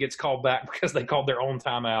score, but it gets called back because they called their own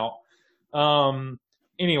timeout.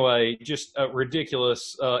 Anyway, just a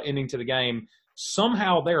ridiculous ending to the game.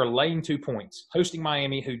 Somehow they are laying 2 points, hosting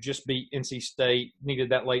Miami, who just beat NC State,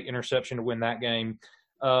 needed that late interception to win that game.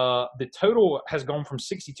 The total has gone from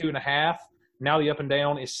 62.5. Now the up and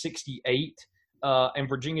down is 68. And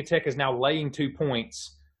Virginia Tech is now laying 2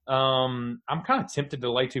 points. I'm kind of tempted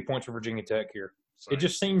to lay 2 points for Virginia Tech here. Sorry. It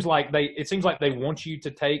just seems like they want you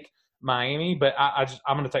to take Miami, but I'm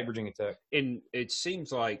going to take Virginia Tech. And it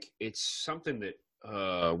seems like it's something that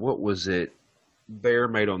what was it? Bear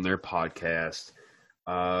made on their podcast.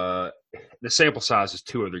 The sample size is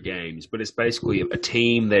 2 other games, but it's basically a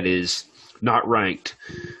team that is not ranked,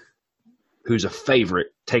 who's a favorite,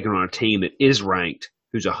 taking on a team that is ranked,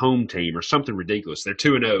 who's a home team, or something ridiculous. They're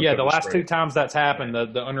 2-0. Yeah, the last 2 times that's happened, the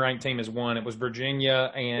unranked team has won. It was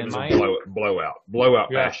Virginia and Miami.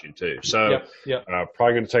 Blowout fashion too. So,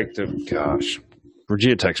 probably going to take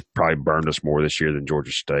Virginia Tech's probably burned us more this year than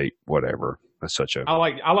Georgia State. Whatever. That's such a. I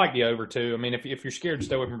like the over too. I mean, if you're scared to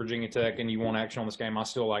stay away from Virginia Tech and you want action on this game, I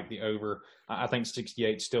still like the over. I think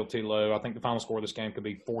 68 is still too low. I think the final score of this game could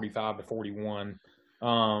be 45-41.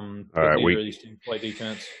 All right, these teams play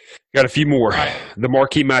defense. Got a few more. Right. The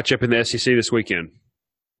marquee matchup in the SEC this weekend,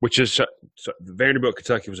 which is Vanderbilt,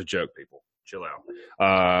 Kentucky was a joke. People, chill out.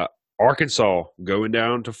 Arkansas going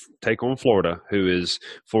down to take on Florida's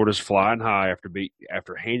flying high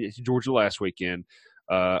after handing it to Georgia last weekend.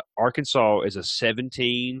 Arkansas is a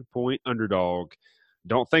 17-point underdog.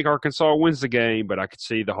 Don't think Arkansas wins the game, but I could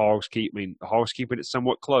see the Hogs keeping it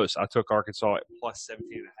somewhat close. I took Arkansas at plus 17.5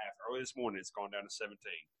 early this morning. It's gone down to 17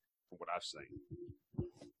 from what I've seen.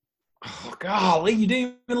 Oh, golly, you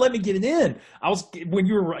didn't even let me get it in. When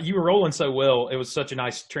you were rolling so well. It was such a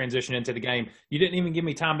nice transition into the game. You didn't even give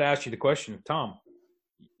me time to ask you the question, Tom.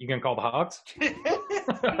 You gonna call the Hogs?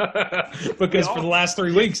 Because for the last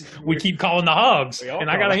 3 weeks we keep calling the Hogs, and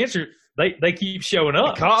I got to answer. They keep showing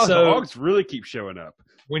up. The Hogs really keep showing up.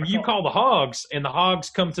 When you call the Hogs and the Hogs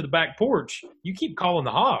come to the back porch, you keep calling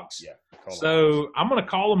the Hogs. Yeah. So I'm going to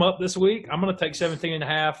call them up this week. I'm going to take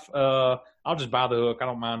 17.5. I'll just buy the hook. I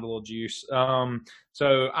don't mind a little juice.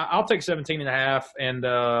 So I'll take 17.5. And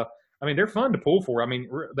I mean, they're fun to pull for. I mean,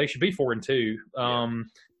 they should be 4-2.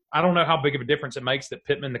 I don't know how big of a difference it makes that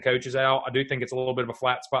Pittman, the coach, is out. I do think it's a little bit of a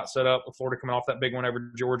flat spot set up with Florida coming off that big one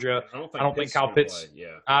over Georgia. I don't think Kyle Pitts.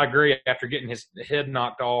 Yeah. I agree. After getting his head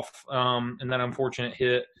knocked off in that unfortunate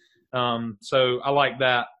hit. So I like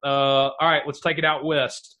that. All right, let's take it out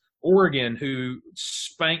west. Oregon, who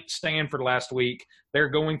spanked Stanford last week, they're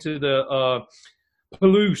going to the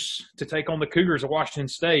Palouse to take on the Cougars of Washington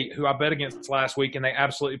State, who I bet against last week, and they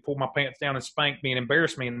absolutely pulled my pants down and spanked me and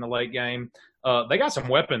embarrassed me in the late game. They got some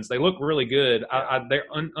weapons. They look really good. They're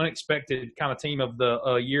unexpected kind of team of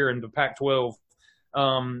the year in the Pac-12.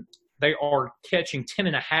 They are catching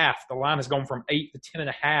 10.5. The line has gone from 8 to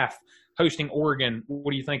 10.5, hosting Oregon.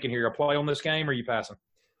 What are you thinking here? A play on this game, or are you passing?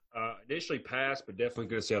 Initially passed, but definitely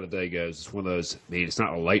going to see how the day goes. It's one of those. I mean, it's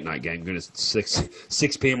not a late night game. It's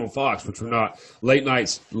 6 p.m. on Fox, which we're not. Late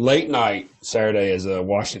night Saturday is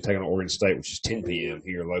Washington taking on Oregon State, which is 10 p.m.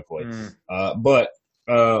 here locally. But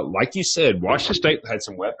like you said, Washington State had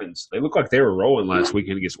some weapons. They looked like they were rolling last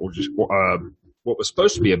weekend against what was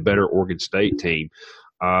supposed to be a better Oregon State team.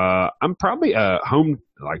 I'm probably home,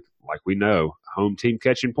 like we know, home team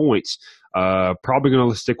catching points. Probably going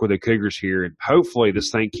to stick with the Cougars here, and hopefully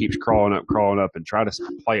this thing keeps crawling up, and try to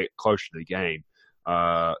play it closer to the game.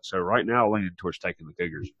 So right now, leaning towards taking the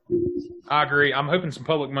Cougars. I agree. I'm hoping some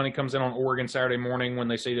public money comes in on Oregon Saturday morning when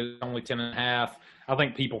they see that it's only 10.5. I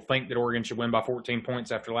think people think that Oregon should win by 14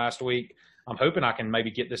 points after last week. I'm hoping I can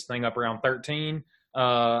maybe get this thing up around 13.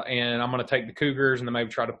 And I'm going to take the Cougars and then maybe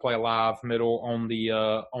try to play a live middle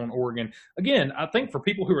on Oregon. Again, I think for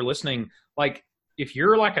people who are listening, like if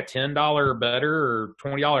you're like a $10 better or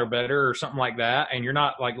 $20 better or something like that, and you're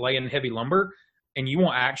not like laying heavy lumber and you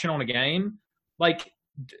want action on a game, like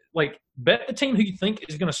bet the team who you think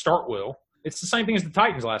is going to start well. It's the same thing as the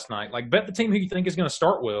Titans last night. Like bet the team who you think is going to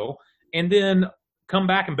start well, and then come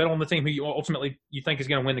back and bet on the team who you think is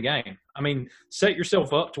going to win the game. I mean, set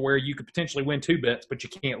yourself up to where you could potentially win 2 bets, but you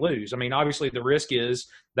can't lose. I mean, obviously the risk is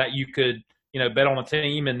that you could, bet on a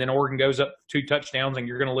team and then Oregon goes up 2 touchdowns and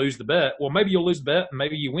you're going to lose the bet. Well, maybe you'll lose the bet and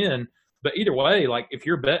maybe you win. But either way, like if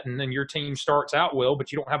you're betting and your team starts out well,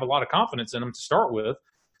 but you don't have a lot of confidence in them to start with,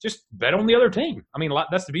 just bet on the other team. I mean,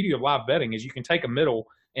 that's the beauty of live betting is you can take a middle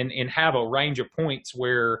and have a range of points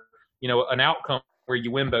where, an outcome where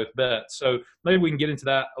you win both bets. So maybe we can get into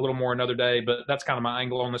that a little more another day, but that's kind of my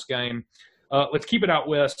angle on this game. Let's keep it out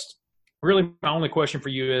west. Really, my only question for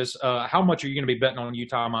you is how much are you going to be betting on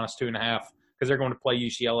Utah minus 2.5? Because they're going to play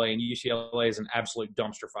UCLA, and UCLA is an absolute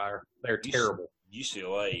dumpster fire. They're terrible.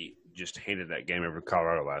 UCLA just handed that game over to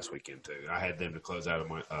Colorado last weekend, too. I had them to close out of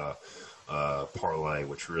my parlay,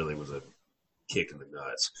 which really was a kick in the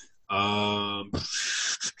nuts.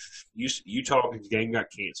 Utah game got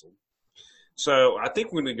canceled. So I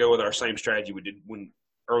think we're going to go with our same strategy we did when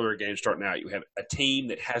earlier games starting out. You have a team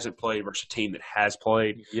that hasn't played versus a team that has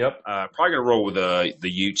played. Yep. Probably going to roll with the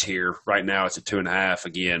Utes here. Right now it's at 2.5.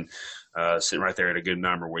 Again, sitting right there at a good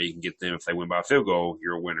number where you can get them. If they win by a field goal,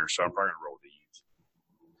 you're a winner. So I'm probably going to roll with the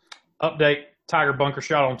Utes. Update, Tiger bunker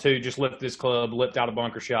shot on 2. Just lifted his club, lipped out a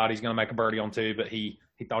bunker shot. He's going to make a birdie on 2, but he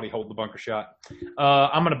thought he'd hold the bunker shot.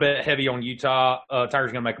 I'm going to bet heavy on Utah.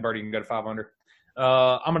 Tiger's going to make a birdie and go to 5 under.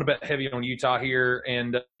 I'm going to bet heavy on Utah here,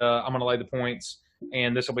 and I'm going to lay the points,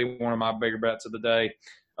 and this will be one of my bigger bets of the day.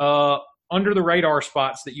 Under the radar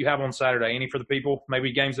spots that you have on Saturday, any for the people,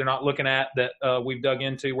 maybe games they're not looking at that we've dug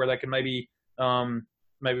into where they can maybe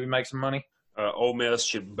make some money? Ole Miss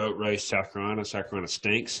should boat race South Carolina. South Carolina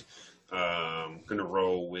stinks. Going to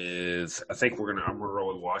roll with – I'm going to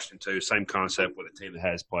roll with Washington too. Same concept with a team that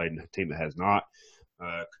has played and a team that has not.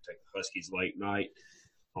 Could take the Huskies late night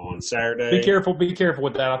on Saturday. Be careful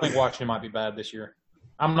with that. I think Washington might be bad this year.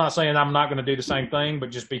 I'm not saying I'm not going to do the same thing,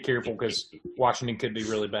 but just be careful because Washington could be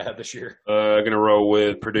really bad this year. Going to roll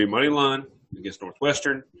with Purdue money line against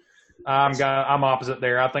Northwestern. I'm opposite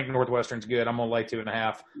there. I think Northwestern's good. I'm going to lay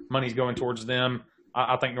 2.5. Money's going towards them.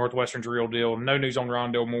 I think Northwestern's a real deal. No news on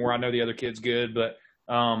Rondale Moore. I know the other kid's good, but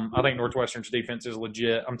I think Northwestern's defense is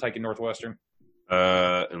legit. I'm taking Northwestern.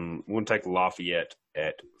 And we'll take Lafayette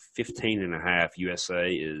at 15.5.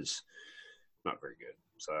 USA is not very good.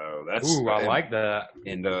 So that's I like that.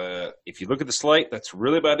 And if you look at the slate, that's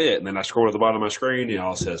really about it. And then I scroll to the bottom of my screen, and it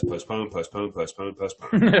all says postpone.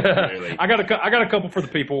 I got a couple for the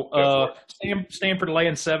people. Stanford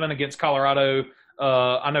laying 7 against Colorado.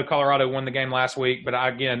 I know Colorado won the game last week, but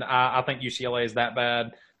I think UCLA is that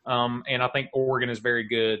bad, and I think Oregon is very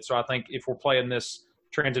good. So I think if we're playing this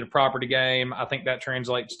transitive property game, I think that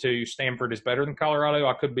translates to Stanford is better than Colorado.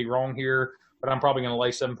 I could be wrong here, but I'm probably going to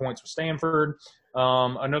lay 7 points with Stanford.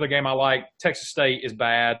 Another game I like, Texas State is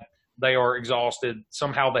bad. They are exhausted.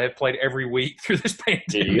 Somehow they have played every week through this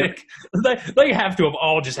pandemic. They have to have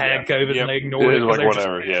all just had COVID and they ignored it. Like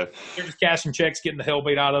whatever, they're just cashing checks, getting the hell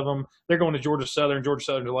beat out of them. They're going to Georgia Southern. Georgia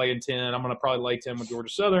Southern to lay in 10. I'm going to probably lay 10 with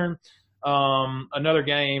Georgia Southern. Another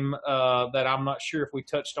game that I'm not sure if we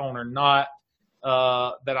touched on or not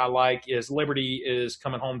that I like is Liberty is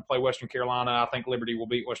coming home to play Western Carolina. I think Liberty will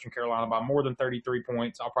beat Western Carolina by more than 33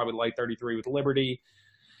 points. I'll probably lay 33 with Liberty.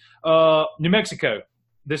 New Mexico.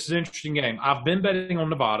 This is an interesting game. I've been betting on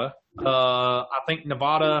Nevada. I think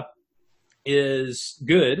Nevada is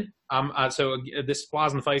good. So this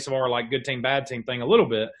flies in the face of our like good team, bad team thing a little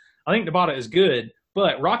bit. I think Nevada is good,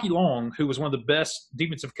 but Rocky Long, who was one of the best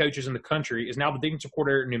defensive coaches in the country, is now the defensive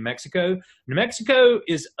coordinator in New Mexico. New Mexico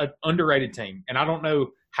is an underrated team, and I don't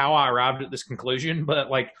know how I arrived at this conclusion, but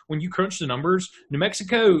like when you crunch the numbers, New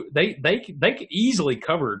Mexico they easily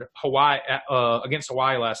covered Hawaii against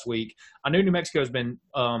Hawaii last week. I know New Mexico has been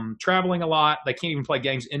traveling a lot. They can't even play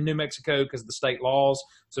games in New Mexico because of the state laws.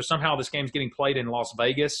 So somehow this game's getting played in Las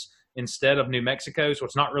Vegas instead of New Mexico. So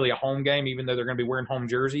it's not really a home game, even though they're going to be wearing home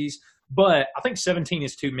jerseys. But I think 17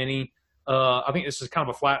 is too many. I think this is kind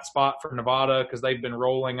of a flat spot for Nevada because they've been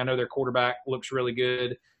rolling. I know their quarterback looks really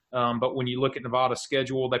good. But when you look at Nevada's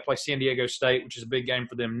schedule, they play San Diego State, which is a big game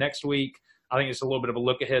for them next week. I think it's a little bit of a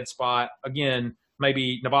look-ahead spot. Again,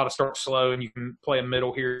 maybe Nevada starts slow, and you can play a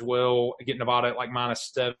middle here as well, get Nevada at like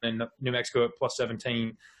 -7 and New Mexico at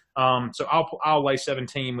 +17. So I'll lay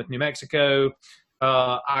 17 with New Mexico.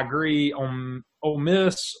 I agree on Ole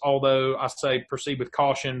Miss, although I say proceed with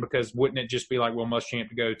caution because wouldn't it just be like, well, Muschamp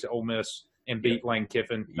to go to Ole Miss and beat Lane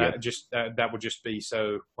Kiffin? That would just be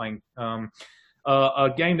so Lane.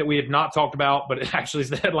 A game that we have not talked about, but it actually is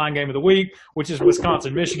the headline game of the week, which is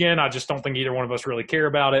Wisconsin-Michigan. I just don't think either one of us really care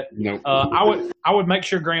about it. Nope. I would make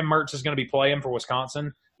sure Graham Mertz is going to be playing for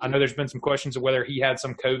Wisconsin. I know there's been some questions of whether he had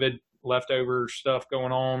some COVID leftover stuff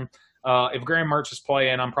going on. If Graham Mertz is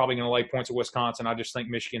playing, I'm probably going to lay points at Wisconsin. I just think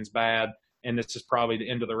Michigan's bad, and this is probably the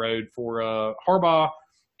end of the road for Harbaugh.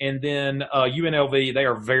 And then UNLV, they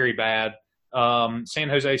are very bad. San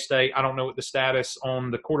Jose State, I don't know what the status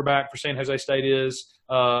on the quarterback for San Jose State is,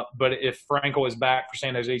 but if Frankel is back for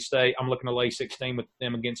San Jose State, I'm looking to lay 16 with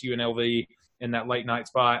them against UNLV in that late night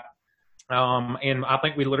spot. And I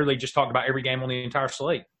think we literally just talked about every game on the entire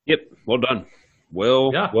slate. Yep. Well done.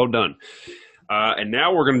 Well done. And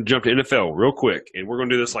now we're going to jump to NFL real quick, and we're going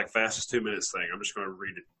to do this like fastest 2 minutes thing. I'm just going to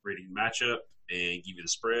read a matchup and give you the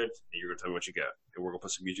spread, and you're going to tell me what you got. And we're going to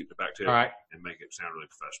put some music in the back to it and make it sound really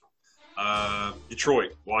professional.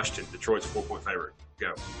 Detroit, Washington. Detroit's 4-point favorite.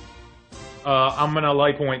 Go. I'm going to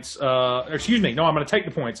lay points. I'm going to take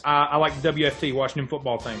the points. I like the WFT, Washington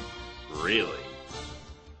football team. Really?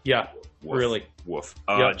 Yeah, Woof. really. Woof.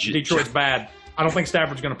 Detroit's bad. I don't think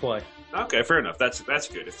Stafford's going to play. Okay, fair enough. That's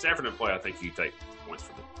good. If Stafford didn't play, I think you take points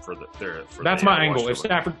for That's my angle. If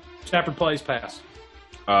Stafford plays, pass.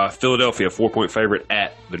 Philadelphia, 4-point favorite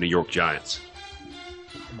at the New York Giants.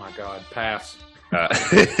 Oh my God, pass. Can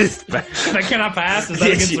I pass? Is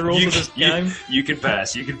that against the rules of this game? You can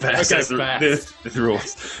pass. You can pass. Okay, the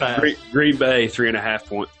rules. Pass. Green Bay,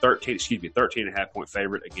 13.5 point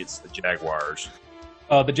favorite against the Jaguars.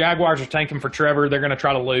 The Jaguars are tanking for Trevor. They're going to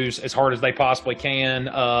try to lose as hard as they possibly can.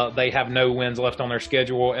 They have no wins left on their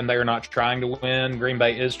schedule, and they are not trying to win. Green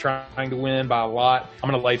Bay is trying to win by a lot. I'm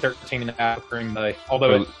going to lay 13.5 with Green Bay.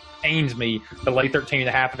 Although it pains me to lay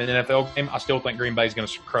 13.5 in an NFL game, I still think Green Bay is going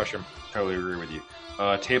to crush them. Totally agree with you.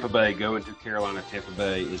 Tampa Bay going to Carolina. Tampa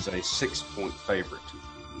Bay is a 6-point favorite.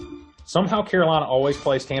 Somehow Carolina always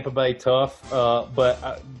plays Tampa Bay tough,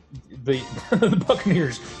 but the the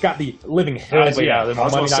Buccaneers got the living hell beat out of them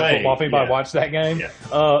on Monday Night Football. If anybody watched that game,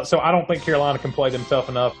 so I don't think Carolina can play them tough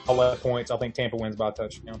enough. 11 points. I think Tampa wins by a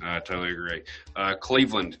touchdown. I totally agree.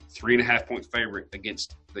 Cleveland 3.5-point favorite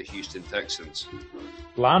against the Houston Texans.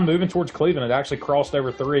 Line moving towards Cleveland. It actually crossed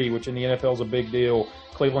over 3, which in the NFL is a big deal.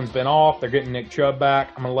 Cleveland's been off. They're getting Nick Chubb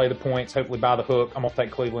back. I'm going to lay the points, hopefully by the hook. I'm going to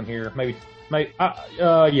take Cleveland here.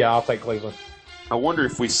 I'll take Cleveland. I wonder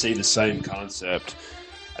if we see the same concept.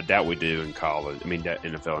 I doubt we do in college. I mean,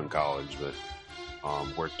 NFL and college, but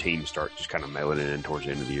where teams start just kind of mailing it in towards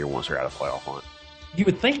the end of the year once they're out of playoff hunt. You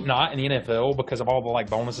would think not in the NFL because of all the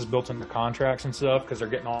bonuses built into contracts and stuff because they're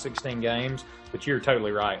getting all 16 games. But you're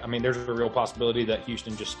totally right. I mean, there's a real possibility that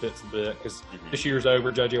Houston just spits the bit because this year's over.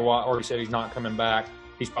 J.J. Watt already said he's not coming back.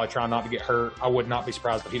 He's probably trying not to get hurt. I would not be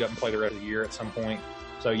surprised if he doesn't play the rest of the year at some point.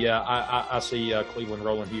 So, yeah, I see Cleveland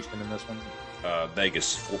rolling Houston in this one.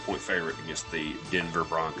 Vegas 4-point favorite against the Denver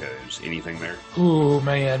Broncos. Anything there? Ooh,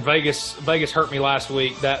 man, Vegas hurt me last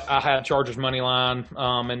week. That I had Chargers money line,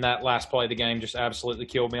 and that last play of the game just absolutely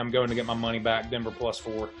killed me. I'm going to get my money back. Denver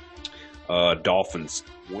 +4. Dolphins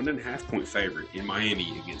 1.5-point favorite in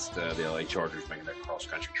Miami against the LA Chargers making that cross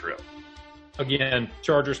country trip. Again,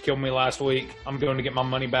 Chargers killed me last week. I'm going to get my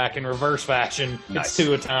money back in reverse fashion. Nice. It's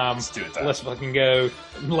 2 a time. It's 2 a time. Let's fucking go.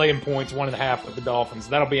 Laying points, 1.5 with the Dolphins.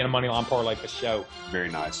 That'll be in a money line parlay for show. Very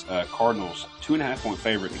nice. Cardinals 2.5-point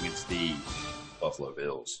favorite against the Buffalo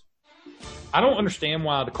Bills. I don't understand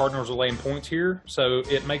why the Cardinals are laying points here, so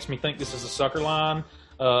it makes me think this is a sucker line.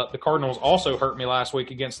 The Cardinals also hurt me last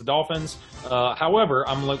week against the Dolphins. However,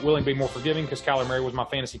 I'm willing to be more forgiving because Kyler Murray was my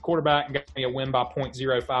fantasy quarterback and got me a win by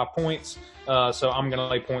 0.05 points. So I'm going to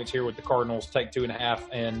lay points here with the Cardinals, take 2.5,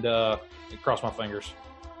 and cross my fingers.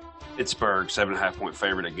 Pittsburgh 7.5-point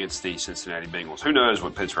favorite against the Cincinnati Bengals. Who knows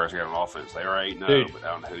what Pittsburgh's got on offense? They are 8-0, but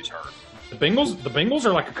I don't know who's hurt. The Bengals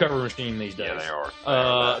are like a cover machine these days. Yeah, they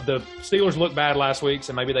are. The Steelers looked bad last week,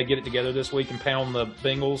 so maybe they get it together this week and pound the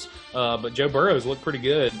Bengals. But Joe Burrow's looked pretty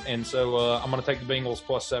good, and so I'm going to take the Bengals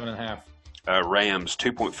 +7.5. Rams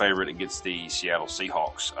 2-point favorite against the Seattle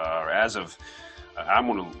Seahawks. I'm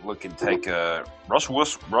going to look and take Russell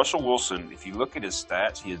Wilson. If you look at his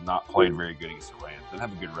stats, he has not played very good against the Rams. Doesn't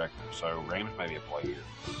have a good record, so Rams may be a play here.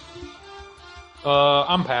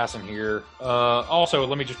 I'm passing here. Also,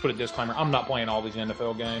 let me just put a disclaimer: I'm not playing all these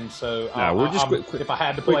NFL games, so if I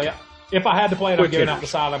had to play it, I'm giving out the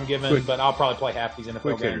side I'm giving. But I'll probably play half these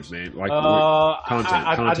NFL games. Man.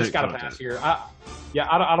 I just got to pass here.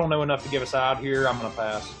 I don't know enough to give a side here. I'm going to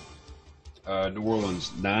pass. New Orleans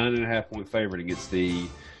 9.5-point favorite against the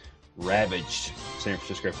ravaged San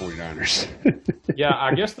Francisco 49ers. Yeah,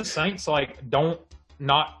 I guess the Saints don't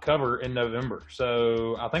not cover in November,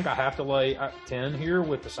 so I think I have to lay 10 here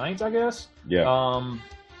with the Saints, I guess. Yeah.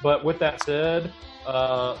 But with that said,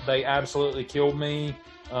 they absolutely killed me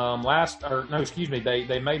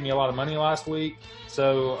they made me a lot of money last week,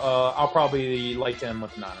 so I'll probably lay 10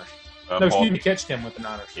 with the Niners. Catch 10 with the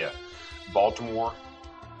Niners. Yeah. Baltimore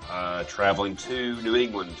traveling to New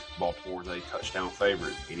England. Baltimore's a touchdown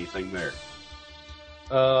favorite. Anything there?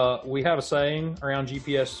 We have a saying around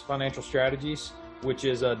GPS Financial Strategies, which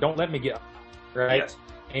is don't let me get right. Yes.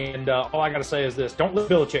 And all I got to say is this: don't let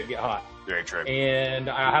Belichick get hot. Very true. And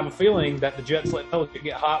I have a feeling that the Jets let Belichick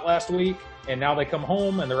get hot last week, and now they come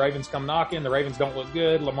home and the Ravens come knocking. The Ravens don't look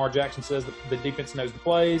good. Lamar Jackson says the defense knows the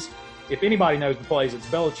plays. If anybody knows the plays, it's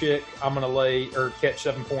Belichick. I'm going to catch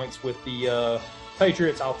 7 points with the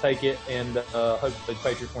Patriots. I'll take it, and hopefully the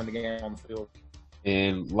Patriots win the game on the field.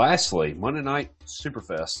 And lastly, Monday Night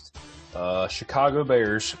Superfest. Chicago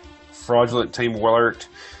Bears, fraudulent team alert,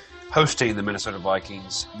 hosting the Minnesota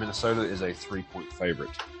Vikings. Minnesota is a 3-point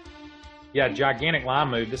favorite. Yeah, gigantic line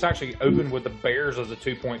move. This actually opened with the Bears as a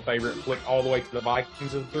 2-point favorite, flipped all the way to the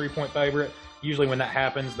Vikings as a 3-point favorite. Usually when that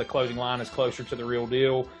happens, the closing line is closer to the real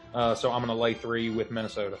deal. So I'm going to lay 3 with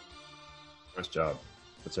Minnesota. Nice job.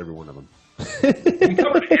 That's every one of them. We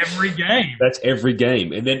covered every game. That's every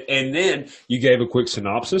game. And then you gave a quick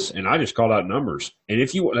synopsis, and I just called out numbers. And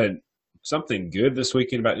if you want something good this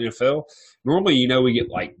weekend about the NFL, normally, we get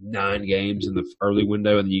 9 games in the early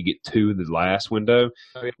window, and then you get 2 in the last window.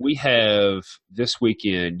 Oh, yeah. We have this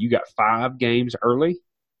weekend, you got 5 games early,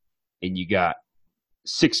 and you got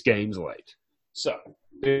 6 games late. So,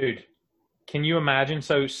 dude, can you imagine?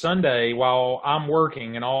 So Sunday, while I'm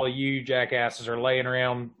working and all of you jackasses are laying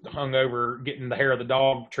around hungover getting the hair of the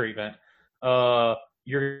dog treatment,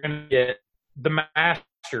 you're going to get the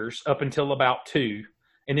Masters up until about 2,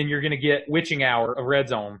 and then you're going to get witching hour of Red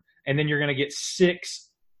Zone, and then you're going to get 6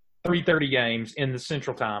 3:30 games in the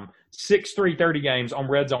Central Time. 6 3:30 games on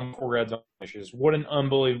Red Zone before Red Zone finishes. What an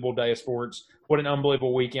unbelievable day of sports. What an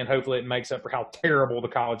unbelievable weekend. Hopefully it makes up for how terrible the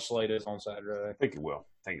college slate is on Saturday. I think it will.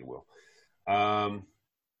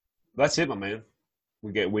 That's it, my man.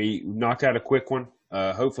 We knocked out a quick one.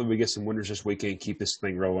 Hopefully we get some winners this weekend, keep this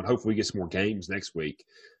thing rolling. Hopefully we get some more games next week,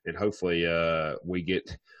 and hopefully we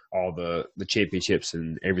get all the championships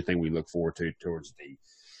and everything we look forward to towards the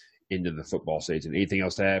end of the football season. Anything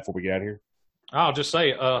else to add before we get out of here? I'll just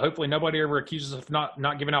say, hopefully nobody ever accuses us of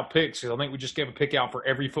not giving out picks, because I think we just gave a pick out for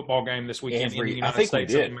every football game this weekend in the United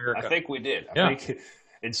States of America. I think we did. Yeah.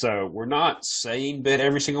 And so we're not saying bet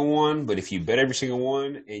every single one, but if you bet every single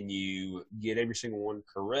one and you get every single one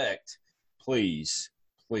correct, please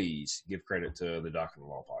give credit to the Doctor of the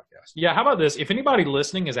Law podcast. Yeah, how about this? If anybody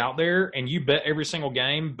listening is out there and you bet every single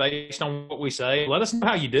game based on what we say, let us know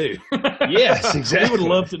how you do. Yes, exactly. We would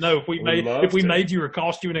love to know if we made you or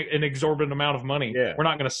cost you an exorbitant amount of money. Yeah. We're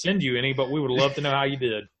not going to send you any, but we would love to know how you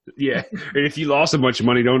did. Yeah, and if you lost a bunch of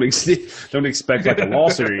money, don't expect like a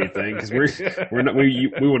lawsuit or anything, because we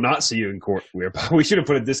will not see you in court. We should have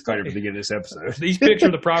put a disclaimer at the beginning of this episode. These picks are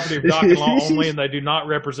the property of Doctor Law only, and they do not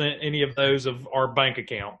represent any of those of our bank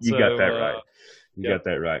account. You got that right. You got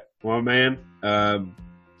that right. Well, man,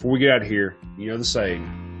 before we get out of here, you know the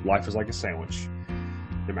saying: life is like a sandwich.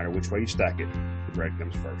 No matter which way you stack it, the bread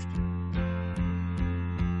comes first.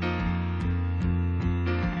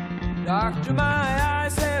 Doctor, my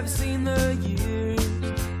eyes have seen the years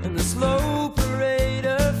and the slow parade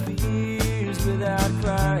of fears without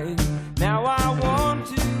crying. Now I want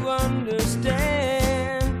to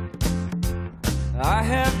understand. I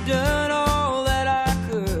have done all that I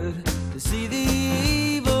could to see the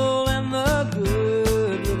evil and the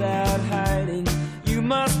good without hiding. You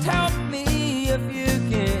must help me if you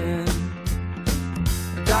can.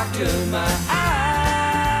 Doctor, my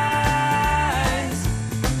eyes,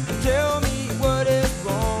 tell me what is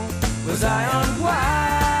wrong. Was I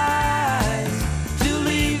unwise to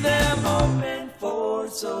leave them open for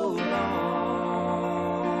so long?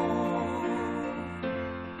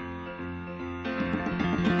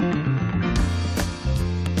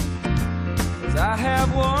 'Cause I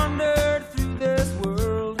have wandered through this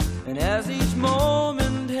world, and as each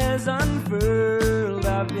moment has unfurled,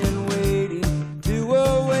 I've been waiting to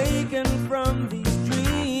awaken from these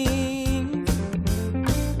dreams.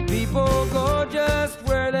 People go just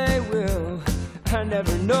where they will. I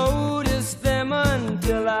never noticed them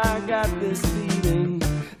until I got this feeling.